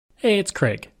Hey, it's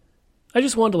Craig. I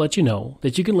just wanted to let you know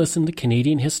that you can listen to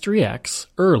Canadian History X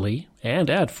early and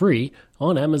ad-free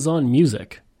on Amazon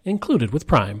Music, included with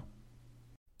Prime.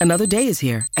 Another day is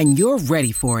here, and you're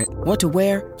ready for it. What to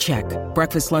wear? Check.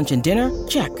 Breakfast, lunch, and dinner?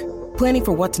 Check. Planning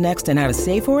for what's next and how to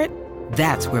save for it?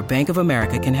 That's where Bank of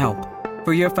America can help.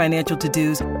 For your financial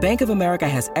to-dos, Bank of America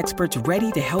has experts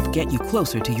ready to help get you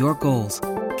closer to your goals.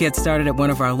 Get started at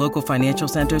one of our local financial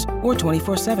centers or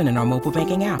 24/7 in our mobile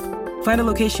banking app. Find a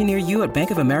location near you at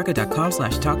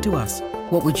bankofamerica.com/talktous.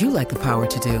 What would you like the power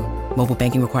to do? Mobile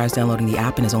banking requires downloading the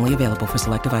app and is only available for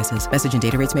select devices. Message and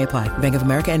data rates may apply. Bank of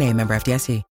America N.A., member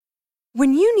FDIC.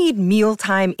 When you need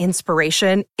mealtime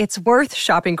inspiration, it's worth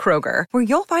shopping Kroger, where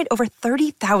you'll find over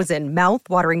 30,000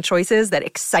 mouth-watering choices that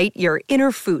excite your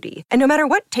inner foodie. And no matter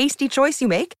what tasty choice you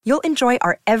make, you'll enjoy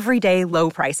our everyday low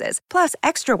prices, plus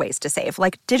extra ways to save,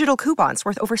 like digital coupons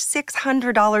worth over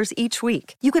 $600 each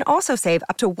week. You can also save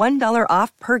up to $1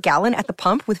 off per gallon at the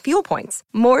pump with fuel points.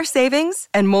 More savings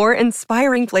and more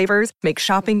inspiring flavors make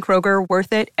shopping Kroger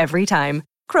worth it every time.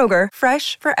 Kroger,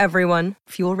 fresh for everyone.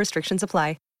 Fuel restrictions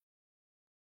apply.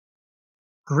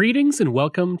 Greetings and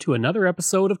welcome to another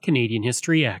episode of Canadian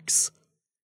History X.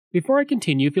 Before I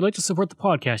continue, if you'd like to support the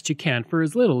podcast, you can for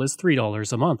as little as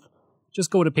 $3 a month.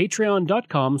 Just go to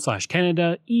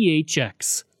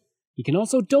patreon.com/CanadaEHX. You can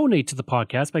also donate to the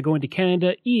podcast by going to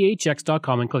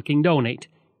CanadaEHX.com and clicking donate.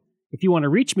 If you want to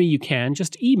reach me, you can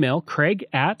just email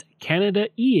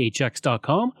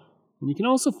Craig@CanadaEHX.com, and you can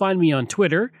also find me on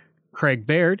Twitter, Craig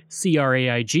Baird,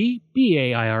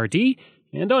 CraigBaird,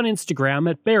 and on Instagram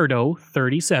at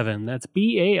Bairdo37. That's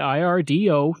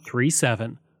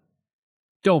BAIRDO37.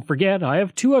 Don't forget, I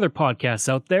have two other podcasts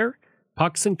out there,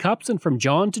 Pucks and Cups and From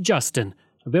John to Justin,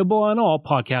 available on all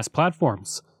podcast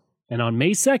platforms. And on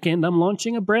May 2nd, I'm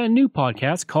launching a brand new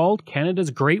podcast called Canada's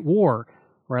Great War,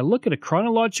 where I look at a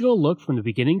chronological look from the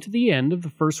beginning to the end of the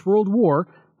First World War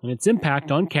and its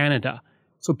impact on Canada.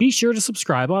 So be sure to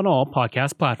subscribe on all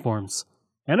podcast platforms.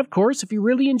 And of course, if you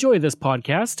really enjoy this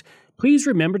podcast, please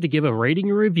remember to give a rating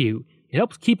and review. It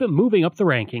helps keep it moving up the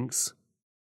rankings.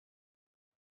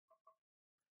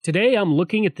 Today I'm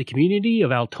looking at the community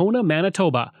of Altona,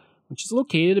 Manitoba, which is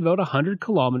located about 100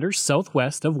 kilometers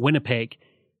southwest of Winnipeg.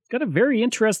 It's got a very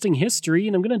interesting history,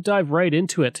 and I'm going to dive right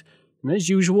into it. And as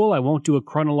usual, I won't do a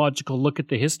chronological look at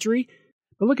the history,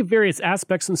 but look at various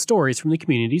aspects and stories from the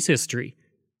community's history.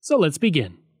 So let's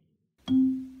begin.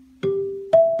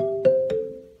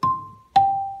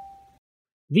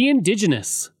 The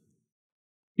Indigenous.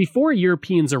 Before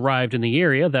Europeans arrived in the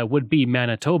area that would be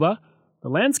Manitoba, the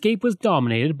landscape was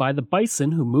dominated by the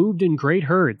bison who moved in great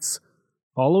herds.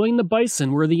 Following the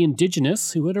bison were the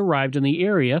Indigenous who had arrived in the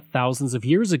area thousands of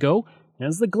years ago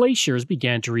as the glaciers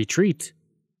began to retreat.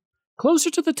 Closer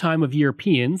to the time of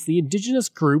Europeans, the Indigenous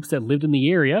groups that lived in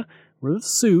the area were the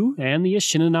Sioux and the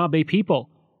Anishinaabe people.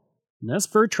 And as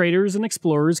fur traders and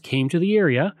explorers came to the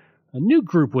area, a new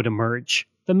group would emerge,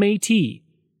 the Métis.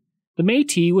 The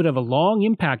Métis would have a long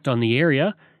impact on the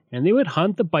area, and they would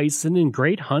hunt the bison in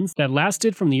great hunts that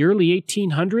lasted from the early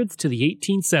 1800s to the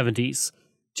 1870s,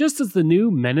 just as the new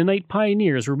Mennonite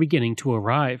pioneers were beginning to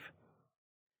arrive.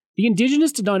 The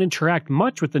Indigenous did not interact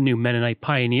much with the new Mennonite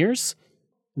pioneers,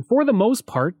 and for the most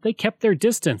part they kept their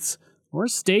distance, or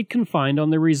stayed confined on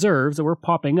the reserves that were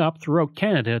popping up throughout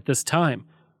Canada at this time.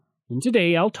 And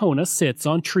today Altona sits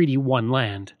on Treaty 1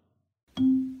 land.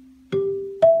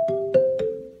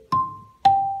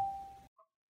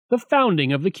 The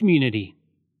founding of the community.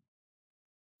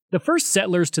 The first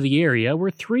settlers to the area were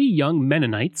three young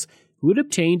Mennonites who had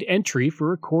obtained entry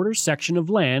for a quarter section of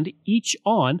land each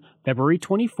on February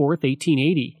 24,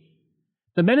 1880.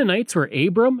 The Mennonites were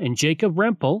Abram and Jacob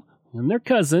Rempel and their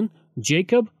cousin,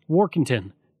 Jacob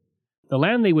Workington. The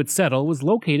land they would settle was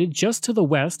located just to the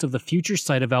west of the future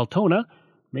site of Altona,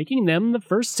 making them the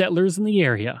first settlers in the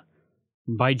area.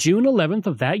 And by June 11th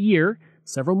of that year,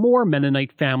 several more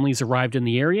Mennonite families arrived in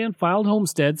the area and filed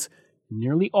homesteads, and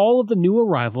nearly all of the new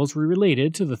arrivals were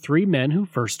related to the three men who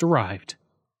first arrived.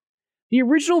 The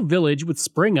original village would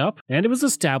spring up, and it was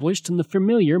established in the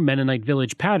familiar Mennonite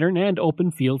village pattern and open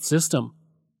field system.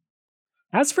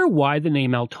 As for why the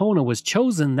name Altona was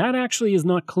chosen, that actually is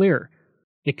not clear.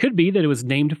 It could be that it was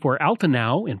named for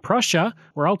Altenau in Prussia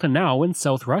or Altenau in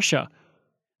South Russia.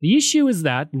 The issue is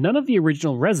that none of the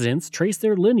original residents trace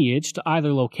their lineage to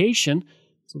either location,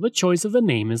 so the choice of the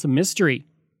name is a mystery.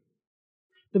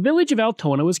 The village of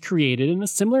Altona was created in a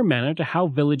similar manner to how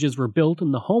villages were built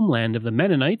in the homeland of the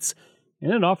Mennonites,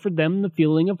 and it offered them the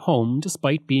feeling of home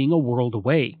despite being a world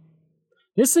away.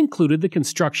 This included the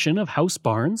construction of house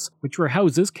barns, which were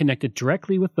houses connected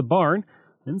directly with the barn,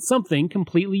 and something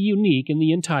completely unique in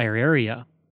the entire area.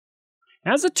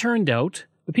 As it turned out,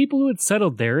 the people who had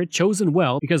settled there had chosen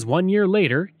well because 1 year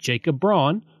later, Jacob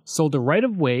Braun sold a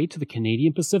right-of-way to the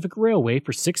Canadian Pacific Railway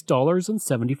for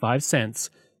 $6.75,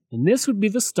 and this would be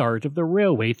the start of the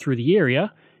railway through the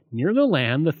area, near the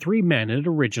land the three men had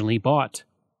originally bought.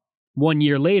 1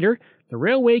 year later, the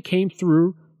railway came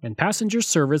through and passenger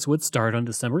service would start on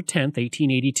December 10,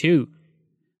 1882.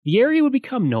 The area would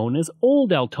become known as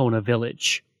Old Altona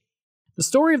Village. The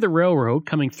story of the railroad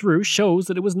coming through shows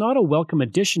that it was not a welcome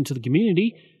addition to the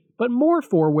community, but more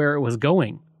for where it was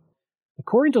going.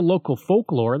 According to local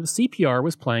folklore, the CPR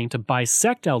was planning to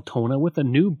bisect Altona with a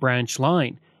new branch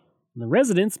line, and the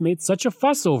residents made such a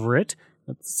fuss over it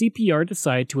that the CPR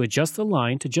decided to adjust the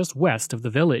line to just west of the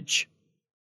village.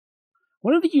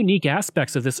 One of the unique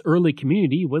aspects of this early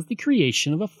community was the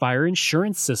creation of a fire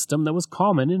insurance system that was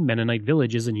common in Mennonite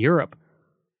villages in Europe.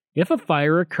 If a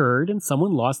fire occurred and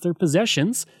someone lost their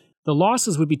possessions, the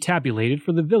losses would be tabulated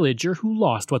for the villager who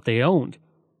lost what they owned.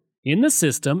 In the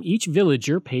system, each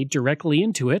villager paid directly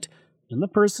into it, and the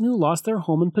person who lost their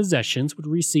home and possessions would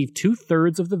receive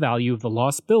 2/3 of the value of the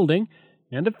lost building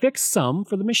and a fixed sum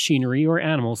for the machinery or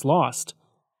animals lost.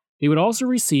 They would also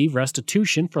receive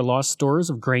restitution for lost stores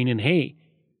of grain and hay,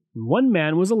 and one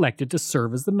man was elected to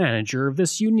serve as the manager of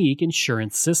this unique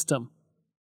insurance system.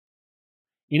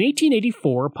 In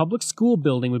 1884, a public school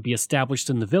building would be established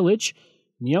in the village,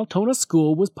 and the Altona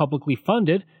School was publicly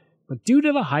funded, but due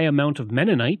to the high amount of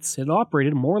Mennonites, it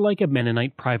operated more like a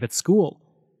Mennonite private school.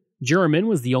 German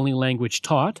was the only language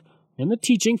taught, and the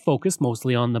teaching focused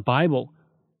mostly on the Bible.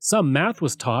 Some math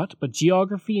was taught, but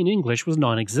geography and English was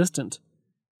non-existent.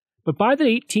 But by the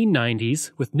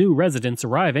 1890s, with new residents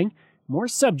arriving, more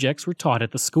subjects were taught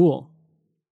at the school.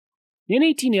 In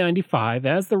 1895,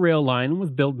 as the rail line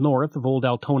was built north of Old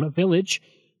Altona Village,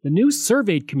 the new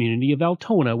surveyed community of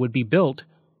Altona would be built,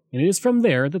 and it is from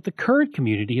there that the current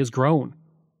community has grown.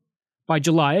 By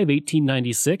July of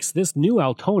 1896, this new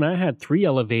Altona had 3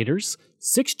 elevators,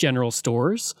 6 general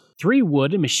stores, 3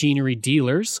 wood and machinery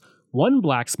dealers, 1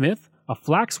 blacksmith, a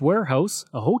flax warehouse,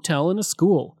 a hotel, and a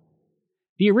school.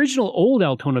 The original Old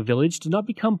Altona Village did not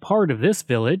become part of this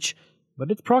village,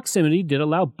 but its proximity did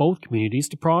allow both communities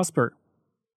to prosper.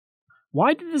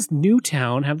 Why did this new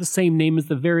town have the same name as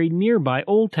the very nearby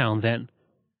Old Town then?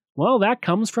 Well, that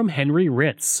comes from Henry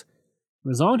Ritz. It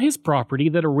was on his property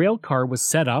that a rail car was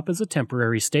set up as a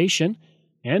temporary station,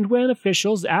 and when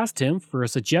officials asked him for a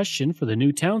suggestion for the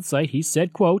new town site, he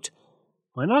said, quote,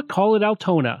 "Why not call it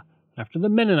Altona, after the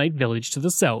Mennonite village to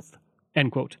the south?"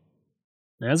 End quote.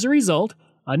 As a result,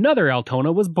 another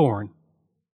Altona was born.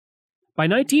 By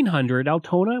 1900,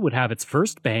 Altona would have its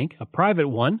first bank, a private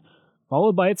one,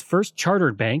 followed by its first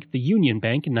chartered bank, the Union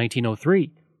Bank, in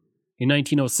 1903. In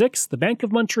 1906, the Bank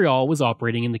of Montreal was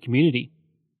operating in the community.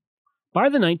 By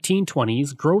the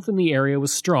 1920s, growth in the area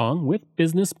was strong, with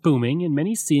business booming and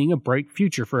many seeing a bright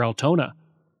future for Altona.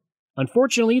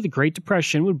 Unfortunately, the Great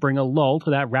Depression would bring a lull to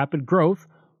that rapid growth,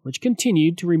 which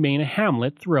continued to remain a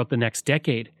hamlet throughout the next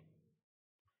decade.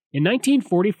 In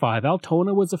 1945,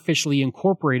 Altona was officially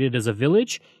incorporated as a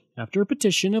village after a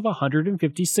petition of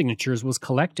 150 signatures was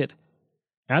collected.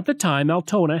 At the time,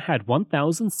 Altona had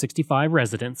 1,065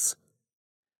 residents.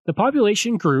 The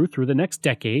population grew through the next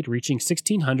decade, reaching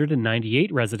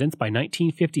 1,698 residents by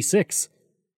 1956,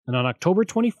 and on October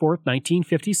 24,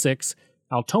 1956,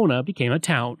 Altona became a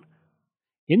town.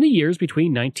 In the years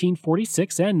between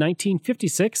 1946 and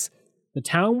 1956, the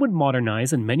town would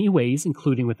modernize in many ways,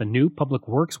 including with a new public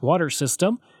works water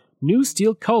system, new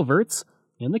steel culverts,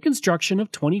 and the construction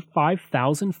of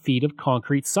 25,000 feet of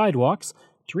concrete sidewalks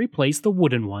to replace the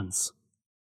wooden ones.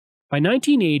 By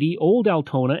 1980, Old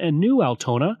Altona and New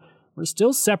Altona were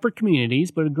still separate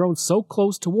communities but had grown so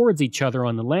close towards each other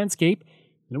on the landscape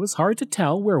that it was hard to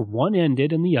tell where one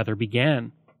ended and the other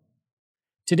began.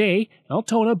 Today,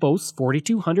 Altona boasts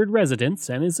 4,200 residents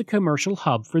and is a commercial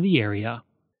hub for the area.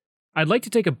 I'd like to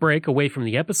take a break away from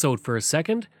the episode for a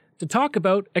second to talk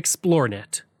about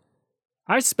ExploreNet.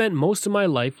 I spent most of my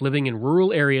life living in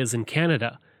rural areas in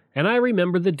Canada, and I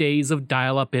remember the days of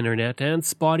dial-up internet and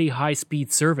spotty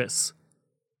high-speed service.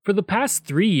 For the past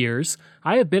 3 years,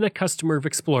 I have been a customer of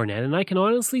ExploreNet, and I can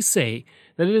honestly say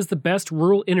that it is the best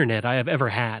rural internet I have ever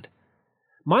had.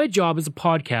 My job as a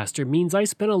podcaster means I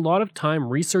spend a lot of time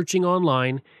researching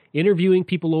online, interviewing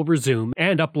people over Zoom,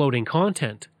 and uploading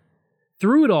content.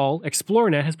 Through it all,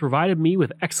 ExploreNet has provided me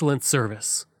with excellent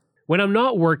service. When I'm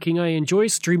not working, I enjoy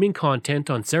streaming content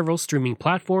on several streaming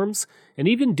platforms, and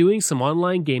even doing some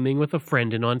online gaming with a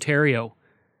friend in Ontario.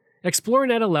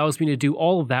 ExploreNet allows me to do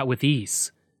all of that with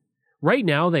ease. Right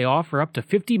now, they offer up to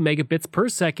 50 megabits per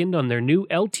second on their new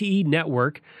LTE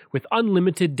network with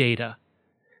unlimited data.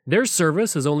 Their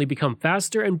service has only become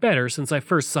faster and better since I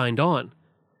first signed on.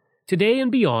 Today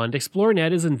and beyond,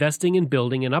 ExploreNet is investing in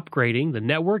building and upgrading the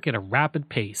network at a rapid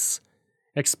pace.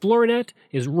 ExploreNet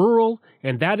is rural,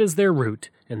 and that is their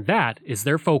route, and that is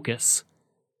their focus.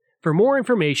 For more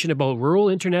information about rural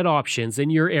internet options in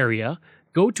your area,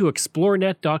 go to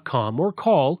explorenet.com or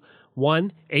call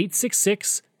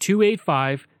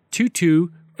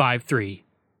 1-866-285-2253.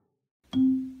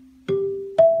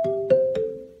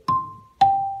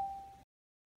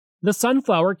 The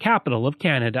sunflower capital of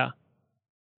Canada.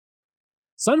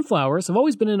 Sunflowers have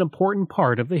always been an important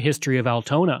part of the history of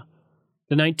Altona.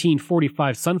 The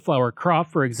 1945 sunflower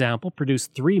crop, for example,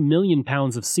 produced 3 million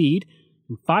pounds of seed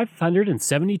and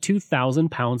 572,000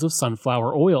 pounds of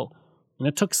sunflower oil, and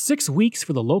it took 6 weeks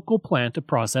for the local plant to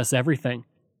process everything.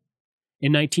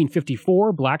 In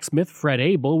 1954, blacksmith Fred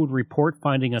Abel would report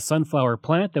finding a sunflower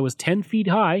plant that was 10 feet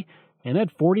high and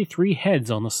had 43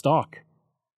 heads on the stalk.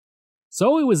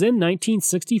 So it was in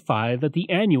 1965 that the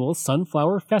annual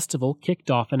Sunflower Festival kicked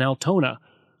off in Altona,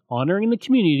 honoring the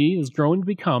community that has grown to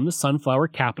become the sunflower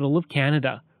capital of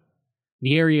Canada.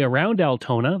 The area around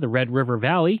Altona, the Red River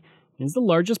Valley, is the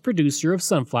largest producer of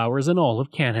sunflowers in all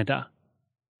of Canada.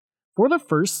 For the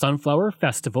first Sunflower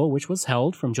Festival, which was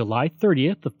held from July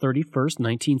 30th to 31st,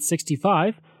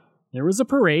 1965, there was a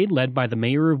parade led by the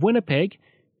Mayor of Winnipeg,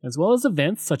 as well as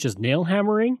events such as nail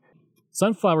hammering,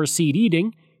 sunflower seed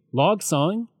eating, log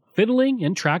sawing, fiddling,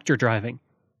 and tractor driving.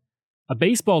 A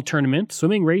baseball tournament,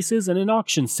 swimming races, and an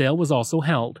auction sale was also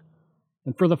held.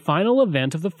 And for the final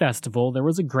event of the festival, there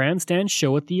was a grandstand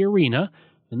show at the arena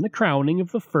and the crowning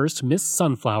of the first Miss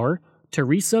Sunflower,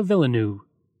 Teresa Villeneuve.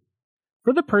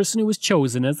 For the person who was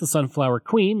chosen as the Sunflower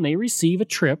Queen, they receive a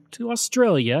trip to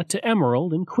Australia to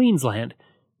Emerald in Queensland,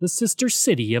 the sister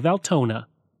city of Altona.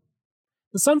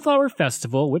 The Sunflower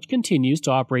Festival, which continues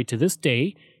to operate to this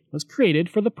day, was created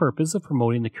for the purpose of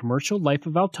promoting the commercial life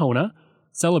of Altona,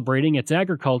 celebrating its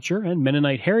agriculture and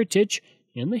Mennonite heritage,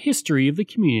 and the history of the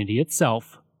community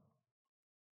itself.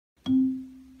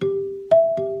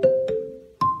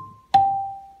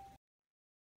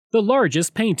 The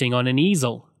largest painting on an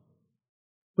easel.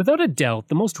 Without a doubt,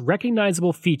 the most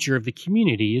recognizable feature of the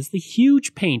community is the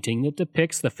huge painting that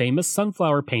depicts the famous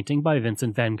sunflower painting by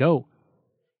Vincent van Gogh.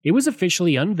 It was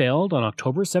officially unveiled on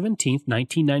October 17,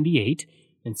 1998,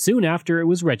 and soon after it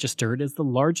was registered as the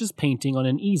largest painting on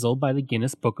an easel by the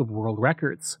Guinness Book of World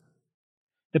Records.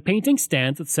 The painting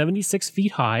stands at 76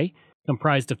 feet high,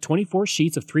 comprised of 24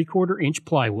 sheets of 3/4-inch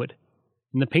plywood,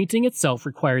 and the painting itself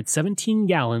required 17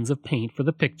 gallons of paint for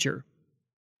the picture.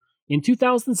 In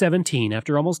 2017,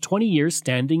 after almost 20 years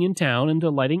standing in town and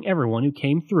delighting everyone who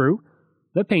came through,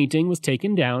 the painting was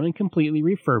taken down and completely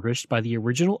refurbished by the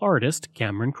original artist,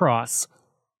 Cameron Cross,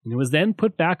 and it was then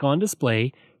put back on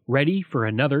display, ready for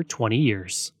another 20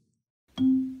 years.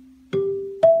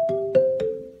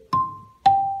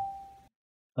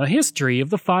 A history of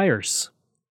the fires.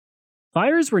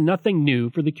 Fires were nothing new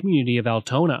for the community of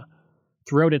Altona.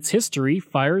 Throughout its history,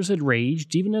 fires had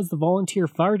raged even as the volunteer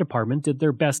fire department did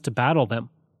their best to battle them.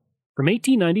 From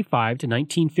 1895 to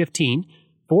 1915,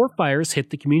 4 fires hit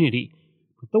the community,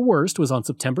 but the worst was on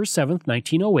September 7,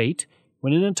 1908,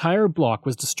 when an entire block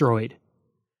was destroyed.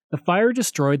 The fire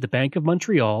destroyed the Bank of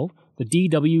Montreal, the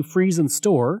D.W. Friesen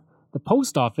store, the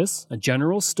post office, a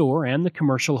general store, and the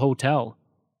commercial hotel.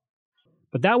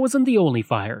 But that wasn't the only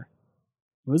fire.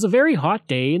 It was a very hot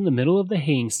day in the middle of the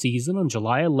haying season on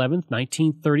July 11,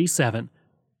 1937.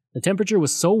 The temperature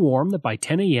was so warm that by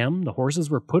 10 a.m. the horses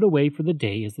were put away for the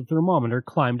day as the thermometer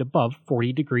climbed above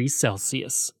 40 degrees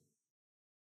Celsius.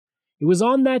 It was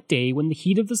on that day when the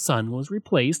heat of the sun was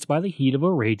replaced by the heat of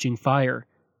a raging fire.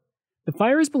 The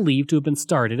fire is believed to have been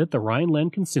started at the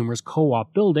Rhineland Consumers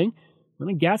Co-op building when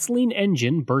a gasoline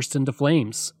engine burst into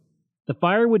flames. The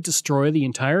fire would destroy the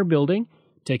entire building,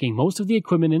 taking most of the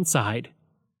equipment inside.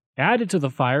 Added to the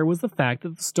fire was the fact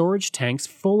that the storage tanks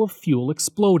full of fuel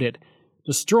exploded,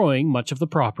 destroying much of the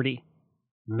property.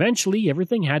 Eventually,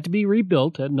 everything had to be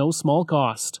rebuilt at no small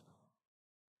cost.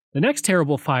 The next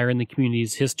terrible fire in the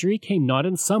community's history came not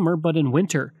in summer but in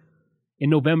winter. In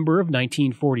November of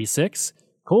 1946,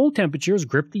 cold temperatures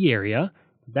gripped the area,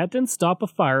 but that didn't stop a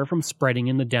fire from spreading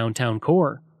in the downtown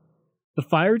core. The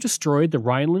fire destroyed the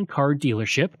Rhineland car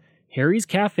dealership, Harry's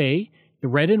Cafe, the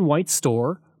Red and White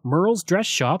store, Merle's dress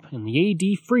shop, and the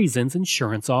A.D. Friesen's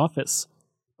insurance office.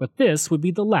 But this would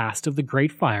be the last of the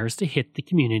great fires to hit the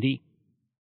community.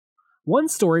 One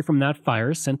story from that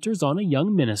fire centers on a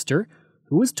young minister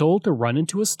who was told to run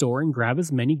into a store and grab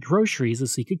as many groceries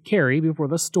as he could carry before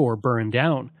the store burned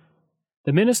down.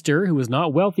 The minister, who was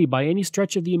not wealthy by any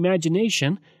stretch of the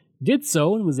imagination, did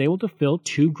so and was able to fill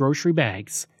 2 grocery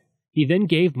bags. He then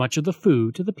gave much of the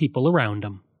food to the people around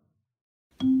him.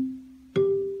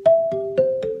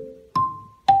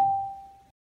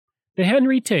 The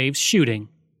Henry Taves shooting.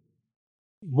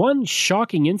 One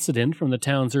shocking incident from the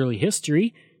town's early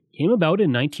history came about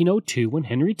in 1902 when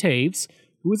Henry Taves,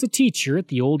 who was a teacher at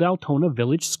the old Altona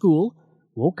Village School,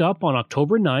 woke up on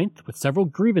October 9th with several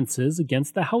grievances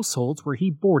against the households where he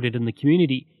boarded in the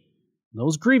community.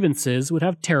 Those grievances would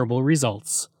have terrible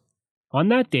results. On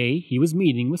that day, he was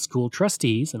meeting with school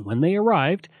trustees, and when they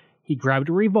arrived, he grabbed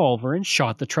a revolver and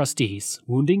shot the trustees,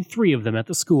 wounding 3 of them at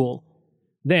the school.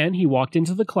 Then he walked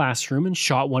into the classroom and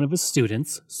shot one of his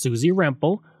students, Susie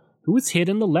Rempel, who was hit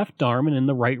in the left arm and in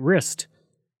the right wrist.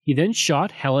 He then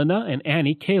shot Helena and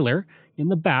Annie Kaler in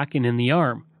the back and in the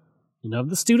arm. And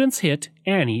of the students hit,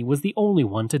 Annie was the only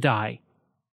one to die.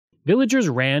 Villagers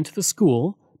ran to the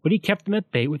school, but he kept them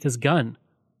at bay with his gun.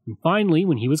 And finally,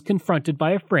 when he was confronted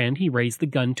by a friend, he raised the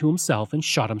gun to himself and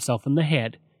shot himself in the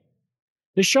head.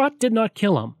 The shot did not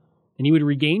kill him, and he would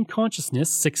regain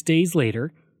consciousness 6 days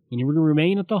later, and he would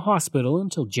remain at the hospital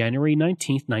until January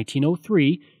 19,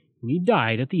 1903, when he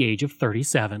died at the age of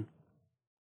 37.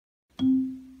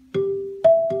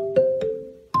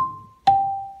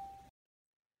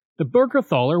 The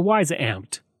Burgerthaler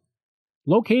Waiseamt.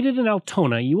 Located in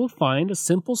Altona, you will find a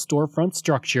simple storefront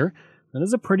structure that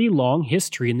has a pretty long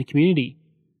history in the community.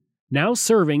 Now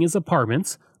serving as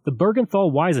apartments, the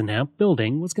Burgenthal Waisenamt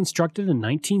building was constructed in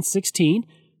 1916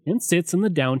 and sits in the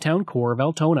downtown core of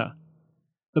Altona.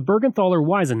 The Burgenthaler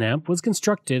Waisenamt was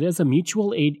constructed as a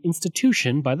mutual aid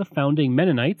institution by the founding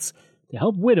Mennonites to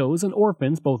help widows and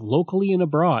orphans both locally and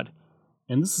abroad,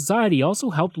 and the society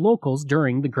also helped locals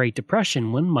during the Great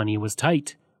Depression when money was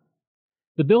tight.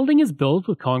 The building is built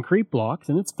with concrete blocks,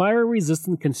 and its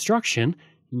fire-resistant construction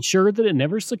ensured that it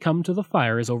never succumbed to the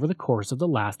fires over the course of the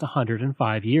last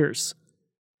 105 years.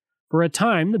 For a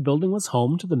time, the building was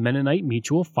home to the Mennonite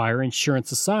Mutual Fire Insurance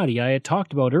Society I had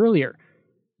talked about earlier,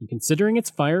 and considering its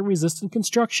fire-resistant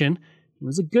construction, it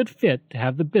was a good fit to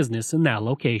have the business in that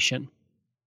location.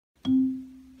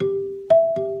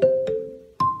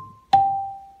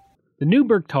 The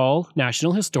Neubergtal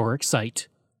National Historic Site.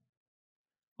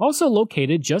 Also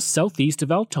located just southeast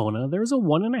of Altona, there is a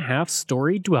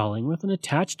 1.5-story dwelling with an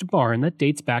attached barn that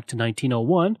dates back to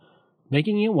 1901,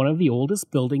 making it one of the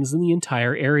oldest buildings in the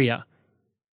entire area.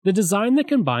 The design that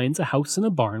combines a house and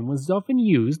a barn was often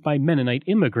used by Mennonite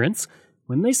immigrants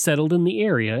when they settled in the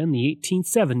area in the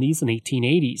 1870s and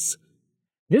 1880s.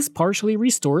 This partially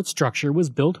restored structure was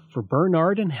built for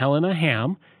Bernard and Helena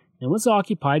Ham and was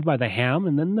occupied by the Ham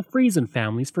and then the Friesen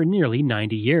families for nearly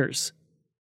 90 years.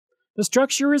 The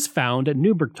structure is found at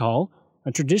Neubergtal,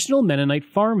 a traditional Mennonite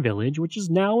farm village which is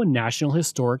now a National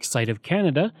Historic Site of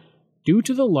Canada due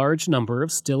to the large number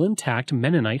of still intact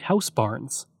Mennonite house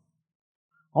barns.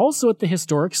 Also at the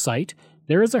historic site,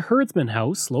 there is a herdsman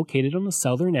house located on the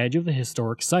southern edge of the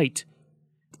historic site.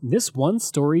 This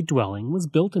one-story dwelling was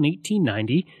built in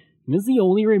 1890 and is the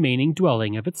only remaining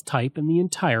dwelling of its type in the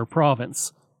entire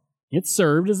province. It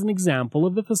served as an example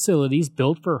of the facilities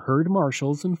built for herd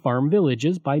marshals and farm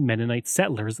villages by Mennonite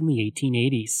settlers in the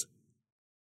 1880s.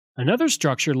 Another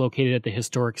structure located at the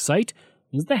historic site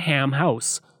is the Ham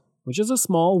House, which is a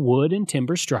small wood and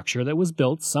timber structure that was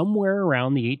built somewhere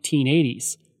around the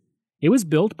 1880s. It was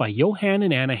built by Johann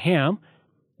and Anna Ham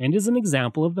and is an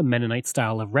example of the Mennonite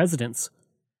style of residence.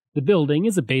 The building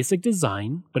is a basic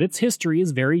design, but its history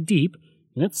is very deep,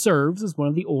 and it serves as one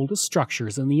of the oldest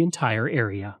structures in the entire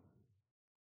area.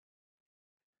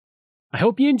 I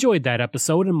hope you enjoyed that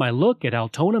episode and my look at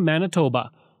Altona,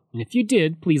 Manitoba, and if you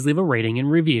did, please leave a rating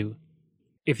and review.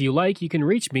 If you like, you can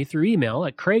reach me through email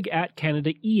at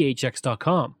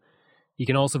craig@canadaehx.com. You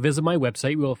can also visit my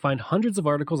website where you'll find hundreds of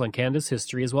articles on Canada's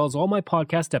history as well as all my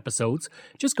podcast episodes.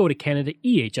 Just go to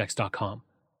canadaehx.com.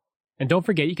 And don't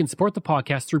forget, you can support the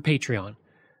podcast through Patreon.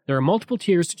 There are multiple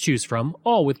tiers to choose from,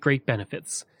 all with great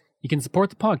benefits. You can support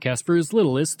the podcast for as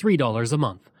little as $3 a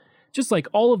month, just like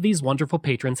all of these wonderful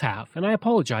patrons have, and I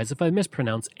apologize if I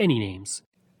mispronounce any names.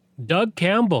 Doug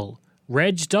Campbell,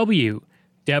 Reg W.,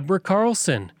 Deborah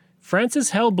Carlson, Francis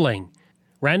Helbling,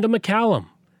 Randall McCallum,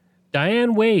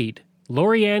 Diane Wade,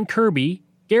 Lorianne Kirby,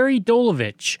 Gary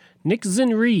Dolovich, Nick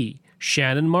Zinri,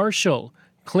 Shannon Marshall,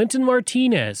 Clinton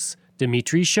Martinez,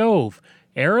 Dimitri Chauve,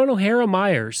 Aaron O'Hara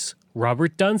Myers,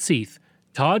 Robert Dunseith,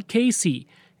 Todd Casey,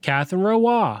 Catherine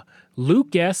Roy,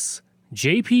 Luke S.,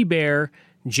 J.P. Bear,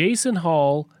 Jason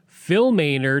Hall, Phil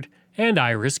Maynard, and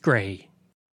Iris Gray.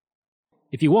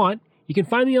 If you want, you can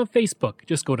find me on Facebook.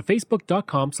 Just go to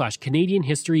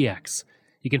facebook.com/CanadianHistoryX.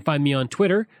 You can find me on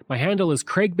Twitter. My handle is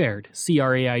Craig Baird,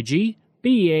 CraigBaird.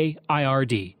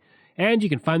 Beard. And you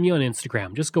can find me on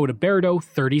Instagram. Just go to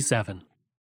Berdo37.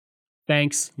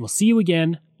 Thanks, and we'll see you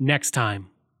again next time.